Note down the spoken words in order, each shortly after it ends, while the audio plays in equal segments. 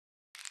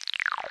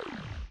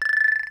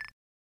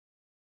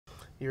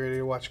You ready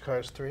to watch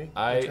Cars 3?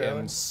 I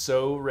am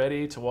so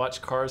ready to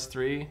watch Cars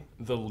 3,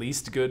 the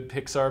least good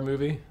Pixar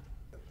movie.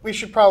 We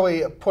should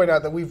probably point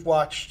out that we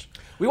watched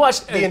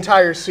the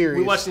entire series.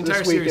 We watched the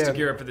entire series to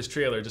gear up for this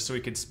trailer, just so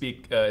we could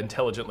speak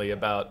intelligently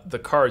about the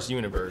Cars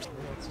universe.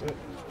 Let's do it.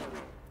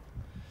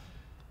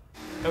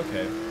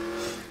 Okay.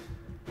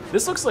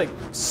 This looks like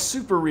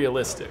super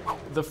realistic.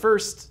 The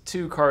first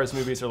two Cars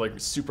movies are like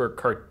super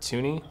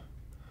cartoony,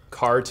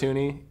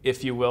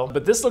 if you will.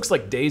 But this looks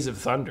like Days of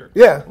Thunder.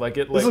 Yeah,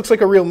 this looks like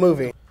a real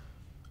movie.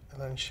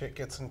 And then shit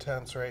gets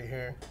intense right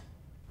here.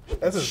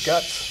 That's his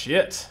guts.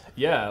 Shit.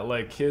 Yeah,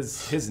 like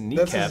his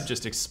kneecap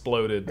just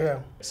exploded.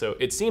 Yeah. So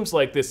it seems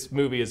like this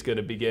movie is going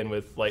to begin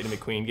with Lightning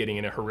McQueen getting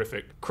in a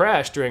horrific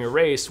crash during a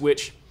race,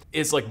 which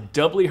is like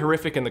doubly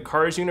horrific in the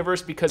Cars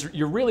universe because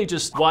you're really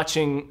just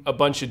watching a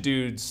bunch of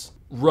dudes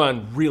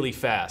run really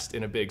fast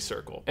in a big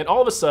circle. And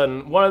all of a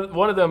sudden,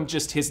 one of them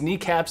just, his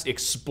kneecaps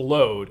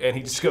explode and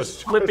he just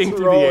goes flipping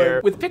through the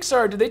air. With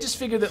Pixar, did they just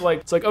figure that like,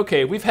 it's like,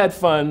 okay, we've had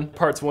fun,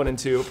 parts 1 and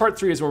 2. Part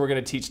 3 is when we're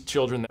gonna teach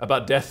children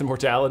about death and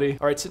mortality.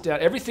 All right, sit down.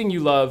 Everything you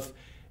love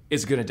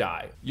is gonna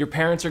die. Your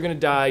parents are gonna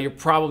die. You're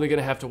probably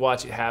gonna have to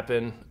watch it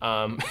happen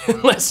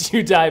unless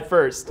you die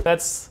first.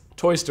 That's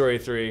Toy Story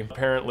 3.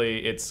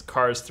 Apparently, it's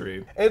Cars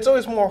 3. And it's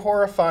always more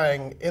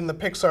horrifying in the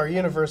Pixar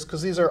universe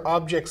because these are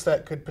objects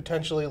that could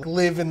potentially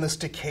live in this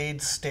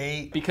decayed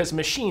state. Because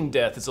machine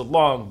death is a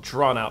long,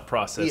 drawn-out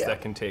process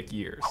that can take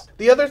years.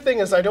 The other thing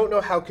is I don't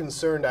know how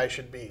concerned I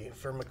should be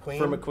for McQueen.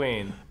 For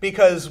McQueen.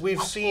 Because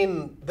we've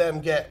seen them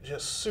get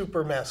just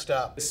super messed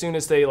up. As soon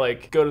as they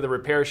like go to the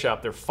repair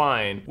shop, they're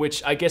fine,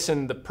 which I guess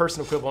in the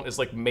person equivalent is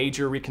like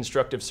major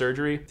reconstructive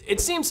surgery. It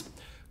seems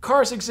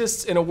Cars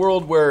exists in a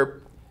world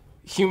where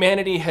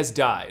humanity has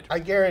died. I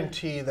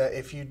guarantee that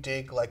if you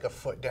dig like a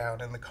foot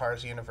down in the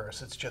Cars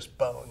universe, it's just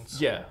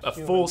bones. Yeah, a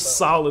full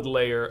solid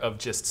layer of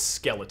just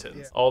skeletons.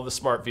 Yeah. All the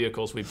smart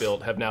vehicles we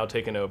built have now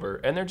taken over,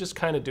 and they're just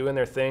kind of doing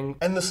their thing.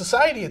 And the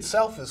society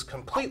itself is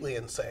completely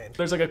insane.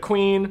 There's like a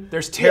queen,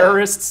 there's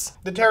terrorists.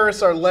 Yeah. The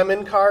terrorists are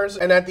lemon cars,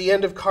 and at the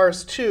end of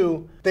Cars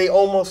 2, they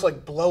almost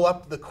like blow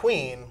up the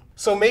queen.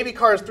 So maybe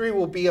Cars 3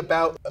 will be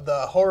about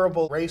the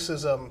horrible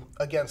racism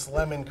against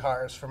lemon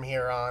cars from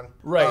here on.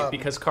 Right,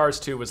 because Cars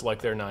 2 was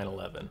like their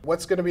 9/11.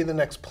 What's going to be the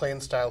next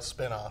plane-style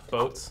spin-off?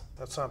 Boats?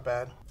 That's not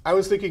bad. I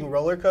was thinking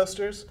roller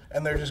coasters,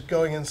 and they're just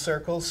going in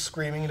circles,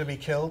 screaming to be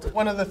killed.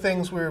 One of the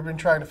things we've been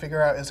trying to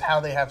figure out is how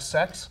they have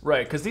sex.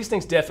 Right, because these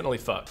things definitely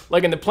fuck.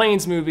 Like in the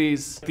Planes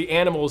movies, the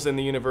animals in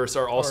the universe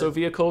are also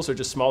vehicles, or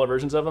just smaller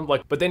versions of them.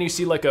 Like, but then you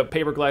see like a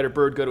paper glider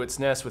bird go to its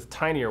nest with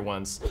tinier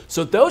ones.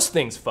 So those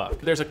things fuck.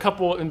 There's a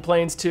couple in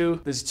Planes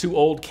too. There's 2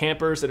 old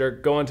campers that are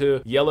going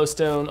to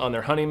Yellowstone on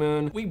their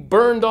honeymoon. We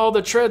burned all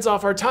the treads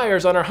off our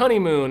tires on our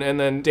honeymoon, and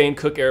then Dane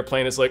Cook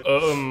airplane is like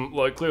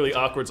clearly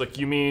awkward. It's like,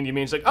 you mean?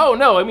 It's like, oh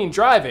no, I mean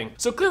driving.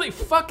 So clearly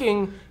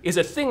fucking is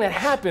a thing that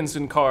happens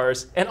in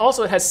cars, and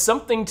also it has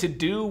something to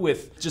do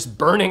with just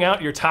burning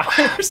out your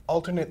tires.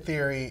 Alternate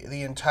theory,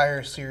 the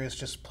entire series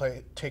just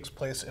takes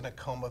place in a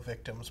coma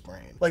victim's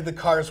brain. Like the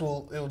cars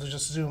it'll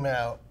just zoom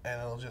out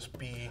and it'll just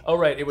be. Oh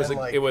right, it was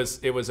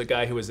a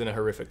guy who was in a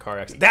horrific car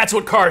accident. That's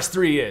what Cars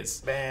 3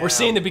 is. Bam. We're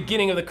seeing the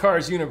beginning of the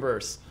Cars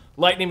universe.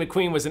 Lightning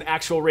McQueen was an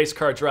actual race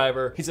car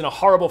driver. He's in a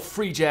horrible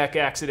free jack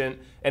accident,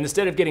 and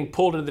instead of getting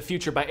pulled into the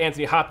future by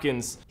Anthony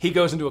Hopkins, he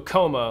goes into a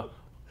coma,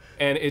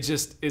 and it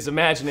just is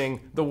imagining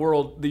the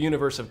world, the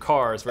universe of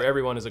Cars, where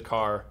everyone is a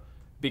car,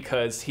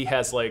 because he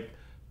has like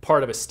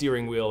part of a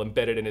steering wheel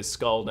embedded in his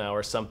skull now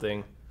or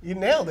something. You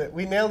nailed it.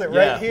 We nailed it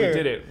right here.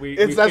 Yeah, we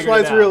did it. That's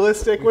why it's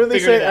realistic. What do they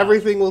say?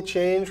 Everything will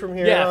change from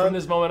here on? Yeah, from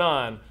this moment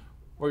on,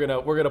 we're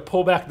gonna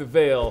pull back the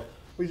veil.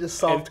 We just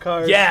solved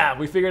Cars. Yeah,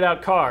 we figured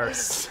out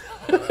Cars.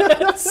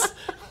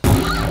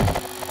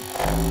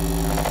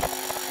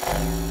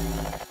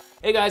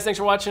 Hey guys, thanks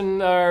for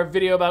watching our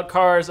video about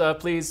Cars.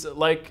 Please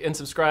like and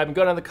subscribe and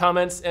go down in the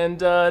comments and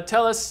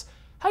tell us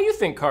how you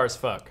think cars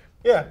fuck.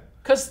 Yeah.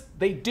 Because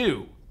they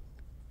do.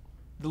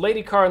 The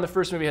lady car in the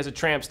first movie has a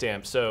tramp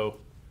stamp,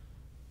 so.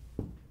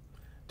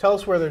 Tell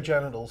us where their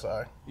genitals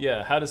are.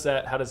 Yeah, how does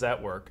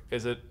that work?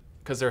 Is it,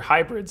 because they're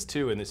hybrids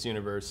too in this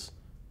universe.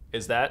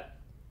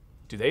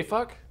 Do they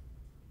fuck?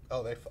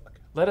 Oh, they fuck.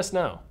 Let us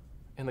know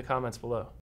in the comments below.